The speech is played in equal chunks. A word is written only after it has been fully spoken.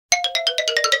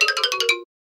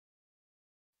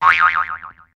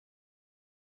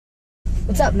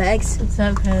What's up, Megs? What's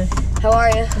up, Chris? How are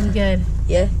you? I'm good.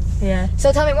 Yeah? Yeah.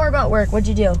 So tell me more about work. What'd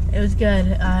you do? It was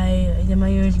good. I did my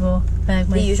usual. Bag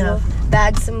my stuff.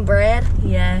 Bag some bread?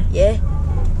 Yeah. Yeah?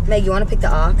 Meg, you want to pick the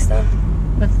ox, though?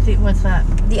 What's that?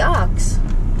 The ox.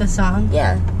 The song?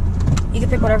 Yeah. You can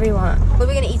pick whatever you want. What, are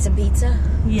we going to eat some pizza?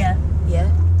 Yeah. Yeah?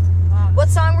 What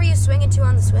song were you swinging to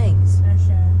on the swings? Ed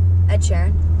Sheeran. Ed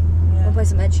Sheeran? Yeah. We'll play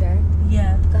some Ed Sheeran?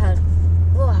 Yeah. Go ahead.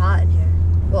 A little hot in here.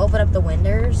 We'll open up the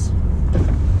windows. What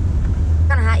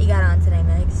kind of hat you got on today,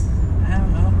 Megs? I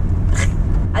don't know.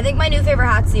 I think my new favorite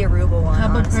hat's the Aruba one. How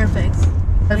about honestly. Perfect?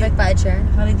 Perfect by Ed Sheeran.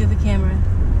 How do you do the camera?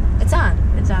 It's on.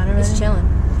 It's on already? It's chilling.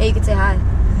 Yeah, you can say hi.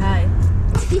 Hi.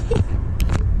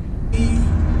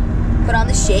 Put on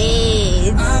the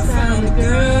shades. I found a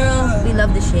girl. We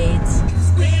love the shades.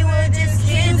 We were just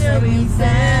kids when we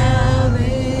fell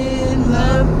in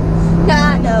love.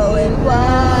 Not knowing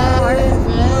what.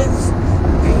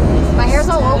 My hair's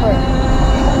all over.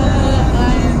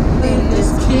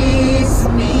 Just kiss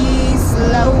me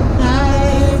slow.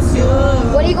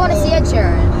 What are you going to see at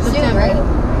Sharon? Soon, September. right?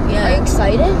 Yeah. Are you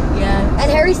excited? Yeah. And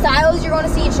Harry Styles you're going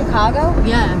to see in Chicago?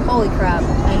 Yeah. Holy crap.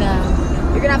 I know.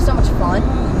 You're going to have so much fun.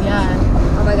 Yeah.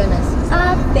 Oh my goodness.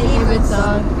 Favorite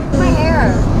song. My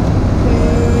hair.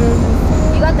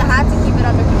 You got the hat to keep it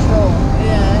under control.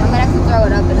 Yeah. I'm going to have to throw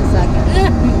it up in a second.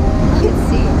 Let's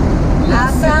see. I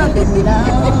found it love.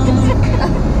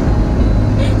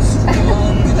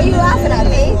 Are you laughing at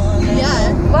me?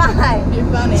 Yeah. Why? You're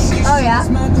funny. Oh yeah?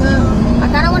 I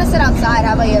kind of want to sit outside.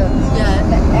 How about you?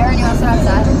 Yeah. Aaron, you want to sit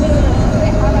outside?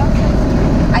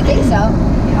 I think so.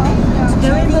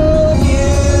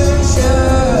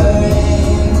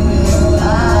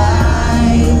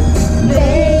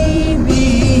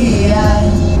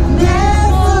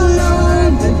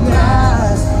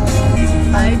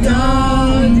 I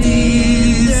don't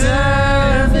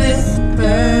deserve this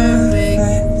perfect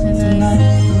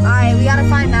tonight. Alright, we gotta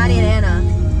find Maddie and Anna.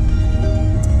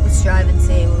 Let's drive and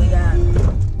see what we got.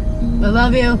 I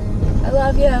love you. I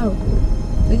love you.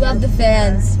 We love the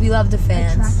fans. We love the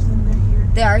fans.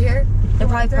 They are here? They're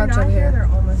probably parked over here. They're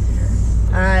almost here.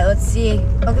 Alright, let's see.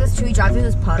 Look at this. Should we drive through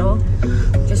this puddle?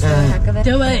 Just for the heck of it?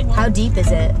 Do it. How deep is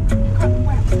it?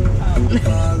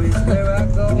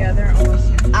 Yeah, they're almost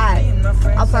here. Alright,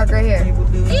 I'll park right here.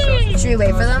 Should we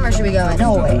wait for them or should we go in?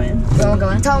 No, we'll wait. We won't go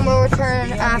in. Tell them we'll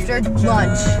return after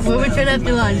lunch. We'll return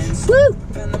after lunch. Woo!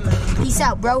 Peace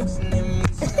out, bro.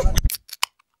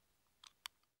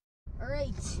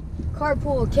 Alright,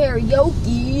 carpool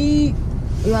karaoke.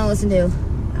 What do you want to listen to?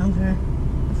 I don't care.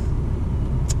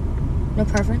 No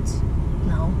preference?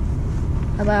 No.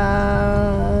 How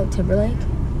about Timberlake?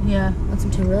 Yeah. Want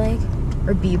some Timberlake?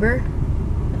 Or Bieber?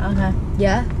 Okay.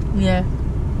 Yeah? Yeah.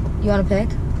 You want to pick?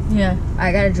 Yeah.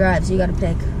 I gotta drive, so you gotta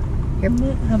pick. Here.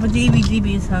 How about the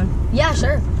EBGB song? Yeah,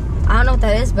 sure. I don't know what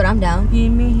that is, but I'm down.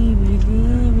 Give me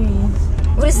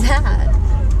EBGBs. What is that?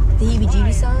 The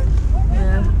heebie-jeebie song?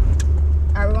 Yeah.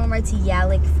 Alright, we're going right to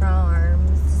Yallick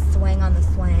Farms. Swing on the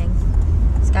swing.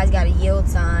 This guy's got a yield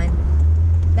sign.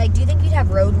 Like, do you think you'd have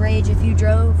road rage if you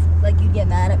drove? Like, you'd get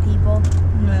mad at people?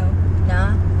 No.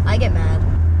 Nah? I get mad.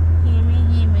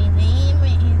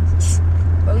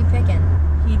 What are we picking?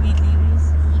 EBGBs.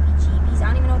 Heebie-jeebies? I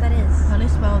don't even know what that is. How do you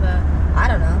spell that? I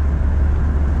don't know.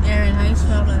 Aaron, how do you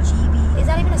spell that? Heebie-jeebie. Is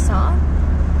that even a song?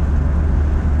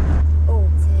 Oh.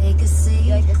 Take a seat.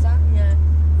 You like this song? Yeah.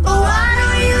 Why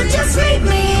don't you just meet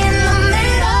me in the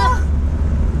middle?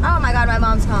 Oh my god, my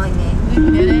mom's calling me.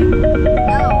 We did it?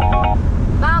 No.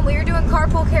 Mom, we were doing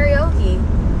carpool karaoke.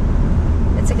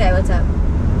 It's okay, what's up?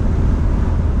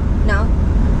 No?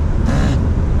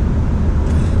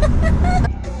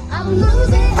 I'm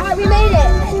losing. Alright, we made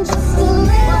it.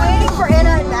 We're waiting for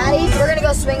Anna and Maddie. We're gonna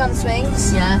go swing on the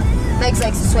swings. Yeah. Megs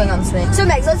likes to swing on the swing. So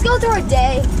Megs, let's go through a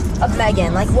day of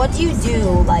Meghan. Like, what do you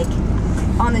do, like,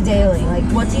 on the daily? Like,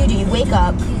 what do? You wake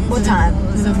up, what time?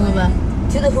 To the hula.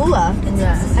 To the hula?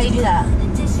 Yeah. How do you do that?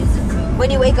 When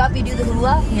you wake up, you do the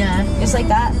hula? Yeah. Just like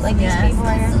that? Like these people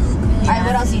right here? Alright,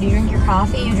 what else do you do? You drink your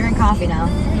coffee? You drink coffee now.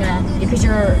 Yeah. Because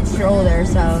you're older,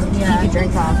 so Yeah. you can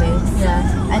drink coffee.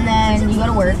 Yeah. And then you go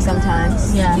to work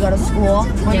sometimes. Yeah. You go to school.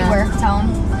 When you Yeah. work, tell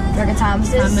them. Work at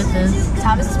Thomas's.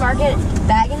 Thomas's Market.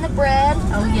 Bagging the bread.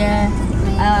 Oh, yeah.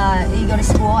 You go to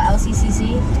school,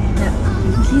 LCCC. Yeah.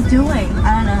 What's he doing?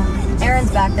 I don't know.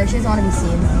 Erin's back there. She doesn't want to be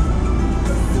seen.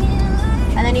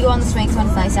 And then you go on the swings when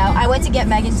it's nice out. I went to get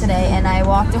Meghan today, and I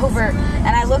walked over,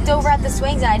 and I looked over at the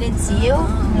swings, and I didn't see you.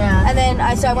 Yeah. And then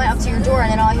so I went up to your door,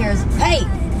 and then all I hear is, "Hey!"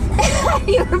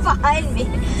 You were behind me.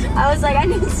 I was like, I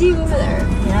didn't see you over there.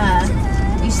 Yeah.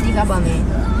 You sneak up on me.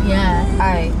 Yeah. All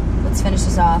right, let's finish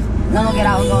this off. Then we'll get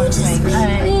out and go on the swing.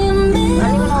 Alright. I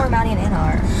don't even know where Maddie and Anna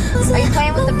are. Are you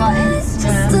playing with the buttons?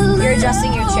 Yeah. You're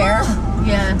adjusting your chair?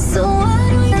 Yeah. Let's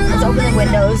open the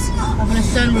windows. Open a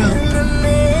sunroof.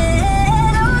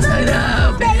 I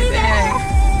know, baby.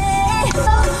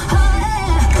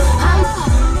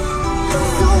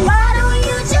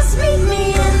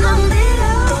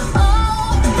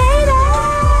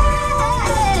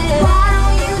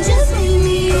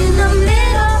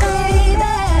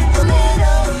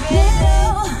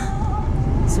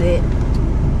 Sweet.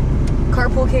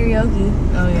 Carpool karaoke.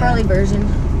 Oh yeah. Carly version.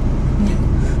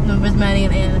 No, with Maddie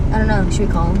and Anna. I don't know. Should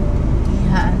we call them?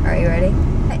 Yeah. Are you ready?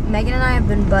 Megan and I have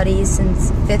been buddies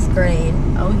since 5th grade.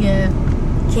 Oh yeah.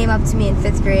 Came up to me in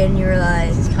 5th grade and you were like,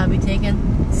 Is this cubby taken?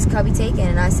 "Is this cubby taken?"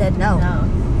 And I said, "No." No.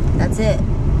 That's it.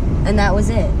 And that was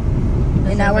it. That's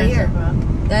And now our we're here.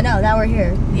 friendship, bro. I know. Now we're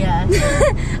here. Yeah.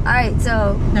 Alright,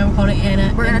 so Now we're calling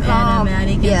Anna. we're gonna and call Anna and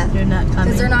Maddie because they're not coming.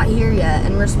 because they're not here yet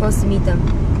and we're supposed to meet them.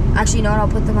 Actually, you know what? I'll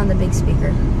put them on the big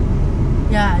speaker.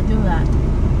 Yeah, do that.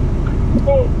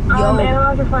 Hey, Yo. Anna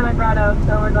lost her phone at Grotto,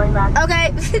 so we're going back.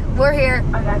 Okay, we're here.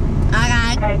 Okay.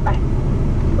 Okay. Okay, bye.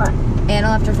 Bye. Anna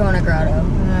left her phone at Grotto.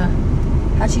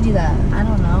 How'd she do that? I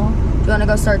don't know. Do you want to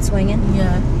go start swinging?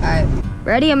 Yeah. Alright.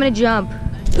 Ready? I'm gonna jump.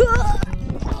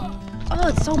 Oh,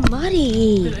 it's so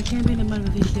muddy. Dude, I can't be in the mud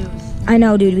with these shoes. I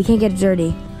know, dude. We can't get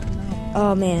dirty.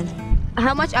 Oh, man.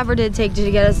 How much effort did it take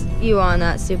to get you on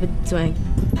that stupid swing?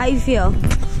 How you feel?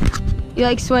 You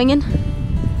like swinging?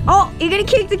 Oh, you're gonna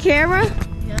kick the camera?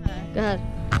 Yeah. Go ahead.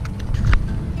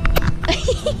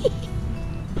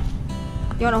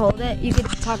 You wanna hold it? You could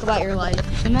talk about your life.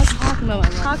 I'm not talking about my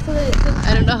life. Talk to the...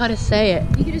 I don't know how to say it.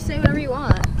 You can just say whatever you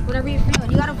want. Whatever you're feeling.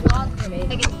 You got a vlog for me.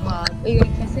 Make it a vlog. Are you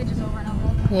gonna kiss it just over and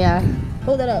over? Yeah.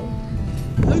 Hold it up.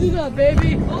 Hold it up,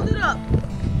 baby. Hold it up.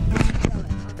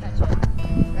 I'll catch it.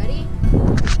 Ready?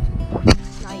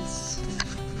 Nice.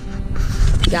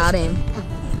 Got him.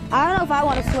 I don't know if I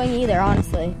want to swing either,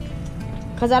 honestly.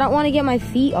 Because I don't want to get my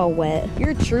feet all wet.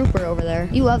 You're a trooper over there.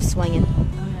 You love swinging. Oh,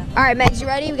 yeah. All right, Megs, you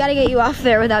ready? We got to get you off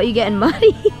there without you getting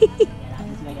muddy.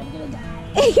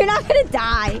 You're not going to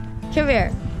die. Come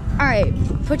here. All right,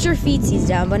 put your feetsies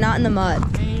down, but not in the mud.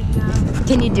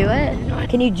 Can you do it?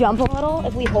 Can you jump a little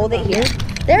if we hold it here?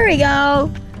 There we go.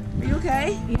 Are you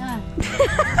okay? Yeah.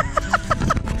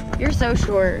 You're so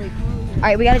short. All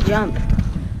right, we got to jump.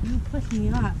 You pushed me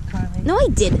up, Carly. No, I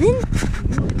didn't.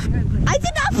 I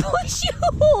did not push you.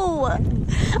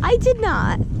 I did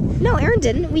not. No, Aaron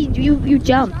didn't. You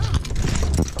jumped.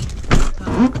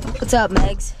 What's up,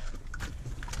 Megs?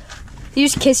 You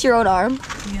just kiss your own arm?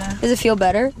 Yeah. Does it feel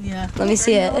better? Yeah. Let me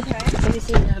see it. Okay. Let me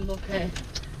see it. I'm okay.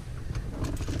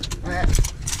 All right.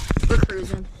 We're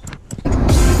cruising.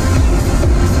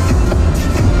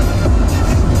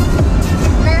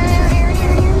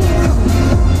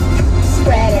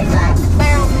 Spread it like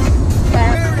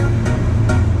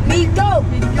me go,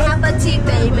 Papa T,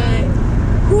 baby.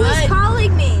 Who's What?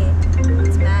 calling me?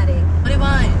 It's Maddie. What do you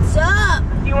want? What's up?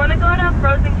 Do you want to go to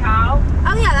Frozen Cow?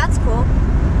 Oh yeah, that's cool.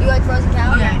 You like frozen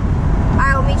cow? Yeah. All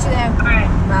right, we'll meet you there. Alright.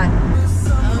 Bye.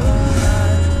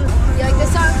 You like this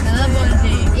song? I love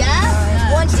 1D. Yeah?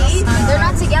 Yeah. 1D? They're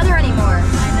not together anymore.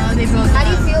 I know they broke How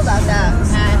do you up. feel about that?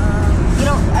 Sad. You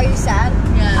don't? Are you sad?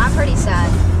 Yeah. I'm pretty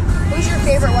sad. Who's your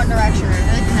favorite One Directioner?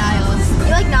 I like Niall.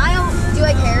 You like Niall? Do you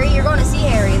like Harry? You're going to see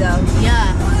Harry though.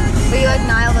 Yeah. But you like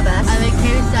Niall the best? I like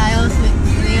Harry Styles with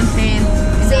Liam Payne.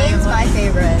 Zayn's my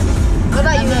favorite. What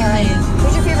about you, I love Harry? Zayn.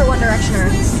 Who's your favorite One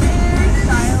Directioner?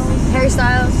 Harry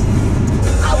Styles.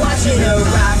 I want you to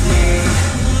rock me.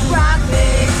 Rock me,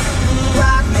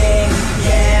 rock me,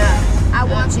 yeah. I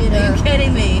want you Are you to.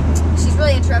 kidding me? She's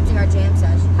really interrupting our jam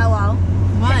session. Hello.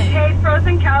 Why? Hey,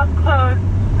 Frozen Cow's closed.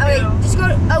 Oh wait, too. just go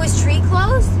to. Oh, is Tree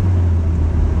closed?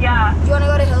 Yeah. Do you want to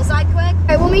go to Hillside quick?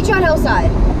 Okay, we'll meet you on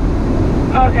Hillside.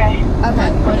 Okay. Okay.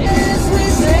 What is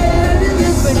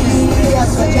Yeah,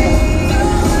 switch it.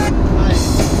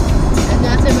 And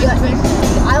that's a good question.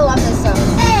 I love this song.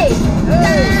 Hey!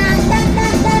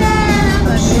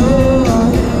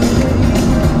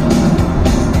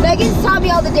 Megan's taught me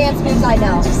all the dance moves I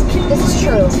know. This is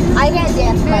true. I can't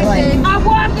dance for my life. I'm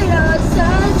walking on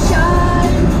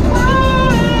sunshine.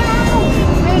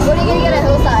 What are you gonna get at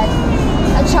Hillside?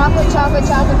 A chocolate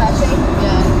milkshake?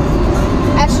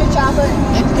 Yeah. Extra chocolate?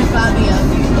 Extra Fabio.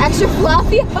 Extra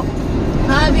Flavio?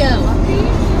 Fabio.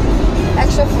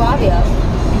 Extra Flavio.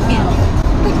 Meow.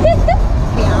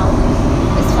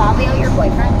 Is Fabio your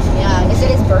boyfriend? Yeah. Is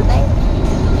it his birthday?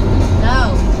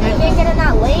 No. I can't get in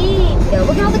that lane.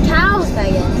 Look at all the cows,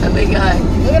 Megan. A big guy.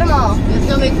 Look at them all. Let's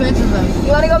go make friends with them.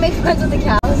 You want to go make friends with the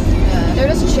cows? Yeah. They're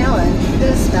just chilling.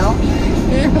 Does it smell?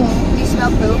 Do you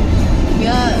smell poop?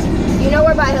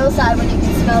 by Hillside when you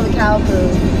can smell the cow poo.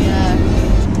 Yeah.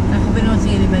 I hope we don't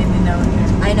see anybody we know here.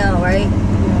 I know, right?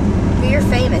 Yeah. But you're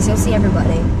famous. You'll see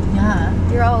everybody. Yeah.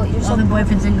 You're All so. the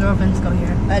boyfriends and girlfriends go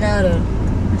here. I know, dude.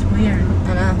 It's weird.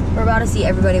 I know. We're about to see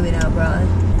everybody we know, bro.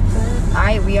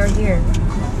 Alright, we are here.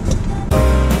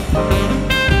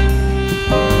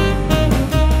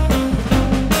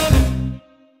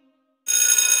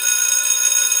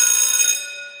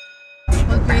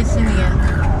 What grade is Cindy in?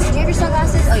 Do you have your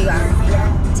sunglasses? Oh, you got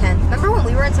them. 10. Remember when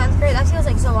we were in 10th grade? That feels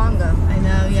like so long ago. I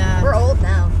know, yeah. We're old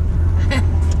now,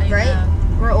 right?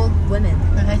 Know. We're old women.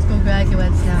 We're high school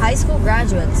graduates now. High school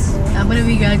graduates. I'm gonna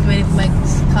be graduating from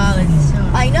college soon.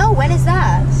 I know. When is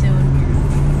that? Soon.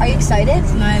 Are you excited?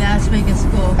 It's my last week of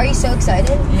school. Are you so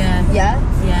excited? Yeah. Yeah?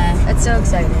 Yeah. That's so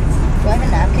exciting. Do I have a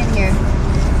napkin here?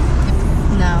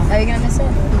 No. Are you gonna miss it?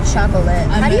 Chocolate.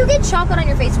 How do you get chocolate on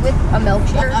your face with a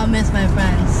milkshake? I'll miss my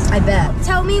friends. I bet.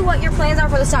 Tell me what your plans are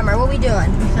for the summer. What are we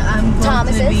doing? I'm going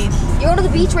to the beach. You going to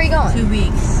the beach? Where are you going? 2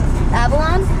 weeks.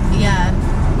 Avalon? Yeah.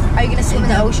 Are you gonna swim in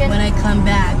the ocean? When I come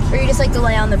back. Or you just like to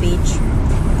lay on the beach?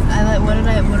 What did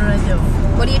I do?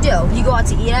 What do? You go out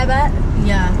to eat, I bet?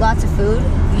 Yeah. Lots of food?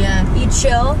 Yeah. You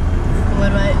chill?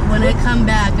 When I come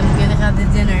back, I'm gonna have the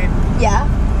dinner. Yeah.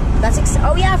 That's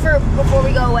oh yeah, before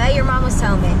we go away, your mom was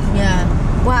telling me. Yeah.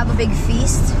 We'll have a big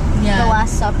feast. Yeah. The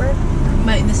Last Supper.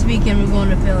 This weekend we're going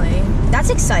to Philly. That's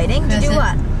exciting. To do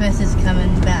what? Chris is coming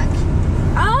back.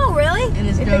 Oh, really? And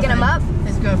his You're girlfriend. picking him up?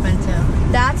 His girlfriend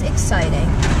too. That's exciting.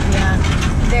 Yeah.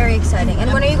 Very exciting.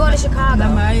 And when are you going to Chicago?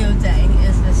 Memorial Day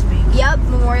is this week. Yep,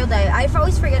 Memorial Day. I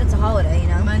always forget it's a holiday, you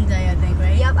know? Monday, I think,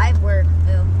 right? Yep, I have work.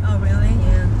 Ew. Oh, really?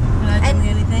 Yeah. You're not doing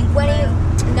anything? When are you?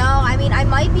 No, I mean, I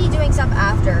might be doing stuff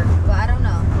after, but I don't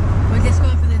know. We're just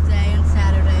going for the day on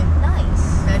Saturday. Nice.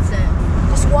 That's it.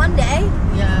 Just one day?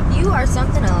 Yeah. You are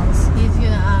something else. He's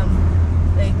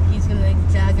gonna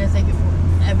jag us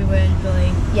everywhere in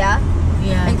Philly. Yeah?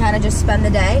 Yeah. And kind of just spend the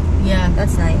day? Yeah.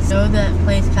 That's nice. Know that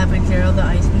place, Cappuccino, the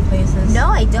ice cream places? No,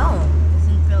 I don't. It's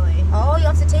in Philly. Oh,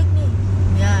 you'll have to take me.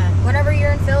 Yeah. Whenever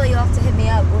you're in Philly, you'll have to hit me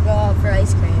up. We'll go out for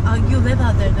ice cream. Oh, you live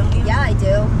out there, don't you? Yeah, I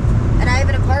do. And I have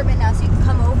an apartment now, so you can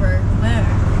come over. Where?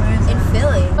 Where is In that?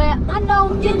 Philly. But I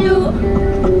know you do.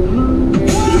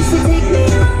 You should take me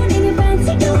out in your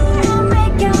fancy car. I'll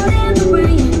make out in the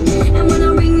rain. And when I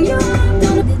ring you up,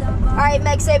 Alright,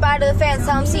 Meg, say bye to the fans.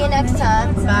 Tell them see you next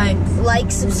time. Bye.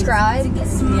 Like, subscribe.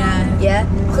 Yeah. Yeah.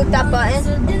 Click that button.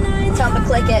 Tell them to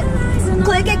click it.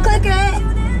 Click it, click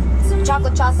it.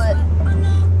 Chocolate, chocolate.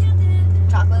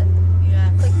 Chocolate.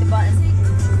 Yeah. Click the button.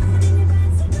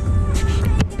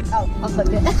 Oh, I'll click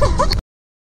it.